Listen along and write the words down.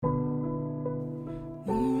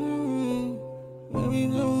be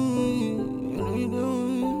down, gotta be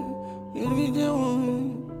down, gotta be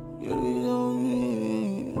down, gotta be down,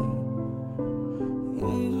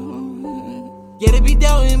 gotta be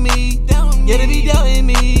doubting me, gotta be doubting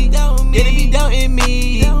me, gotta be doubting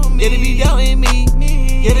me, gotta be doubting me,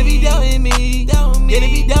 gotta be doubting me, gotta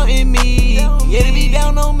be doubting me, gotta be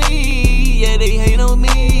down on me, yeah they hate on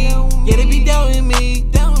me, gotta be doubting me,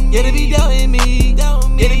 gotta be doubting me,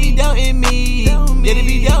 gotta be doubting me, gotta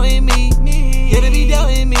be doubting me, gotta be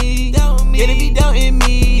doubting me, gotta be doubting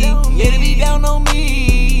me, gotta be down on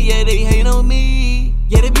me, yeah they hate on me,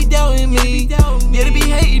 gotta be doubting me, gotta be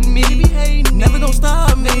hating me, never gon'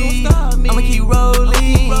 stop me, I'ma keep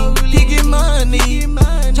rolling, kicking money,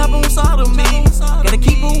 chop on sodomy, gotta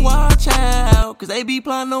keep a watch out, cause they be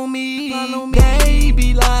plotting on me, they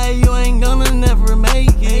be like, you ain't gonna never make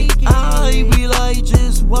it, I be like,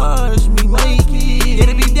 just watch me make it, yeah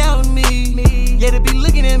they be doubting me, yeah they be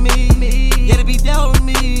looking at me, yeah they be doubting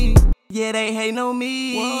me, yeah they hating on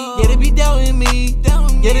me, yeah they be doubting me,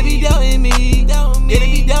 yeah they be doubting me, yeah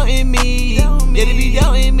they be doubting me, yeah they be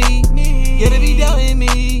doubting me, yeah they be doubting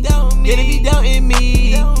me, yeah they be doubting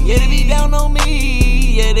me, yeah they be down on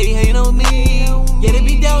me, yeah they hate on me, yeah they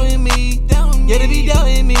be doubting me, yeah they be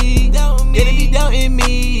doubting me, yeah they be doubting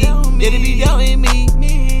me, yeah they be doubting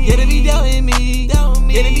me, yeah they be doubting me, yeah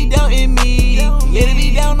they be doubting me, yeah they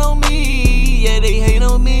be down on me, yeah they hate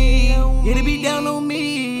on me, yeah they be down on me.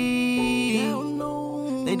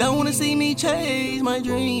 They don't wanna see me chase my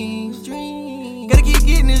dreams. Gotta keep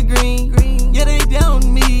getting this green. Yeah, they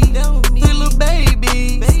down me. Three little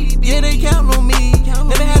babies. Yeah, they count on me.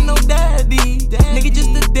 Never had no daddy. Nigga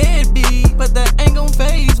just a deadbeat. But that ain't gon'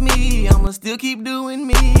 faze me. I'ma still keep doing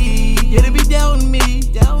me. Yeah, they be doubting me.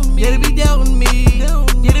 Yeah, they be doubting me.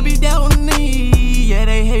 Yeah, they be doubting me. Yeah,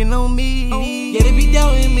 they hating on me. Yeah, they be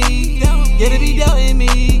doubting me. Yeah, they be doubting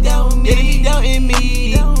me. Yeah, they be doubting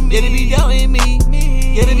me. Yeah, they be doubting me.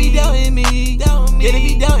 Yeah, they be doubting me, yeah, they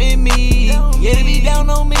be doubting me, yeah, they be down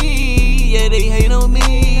on me, yeah, they hate on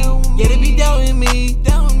me, yeah, they be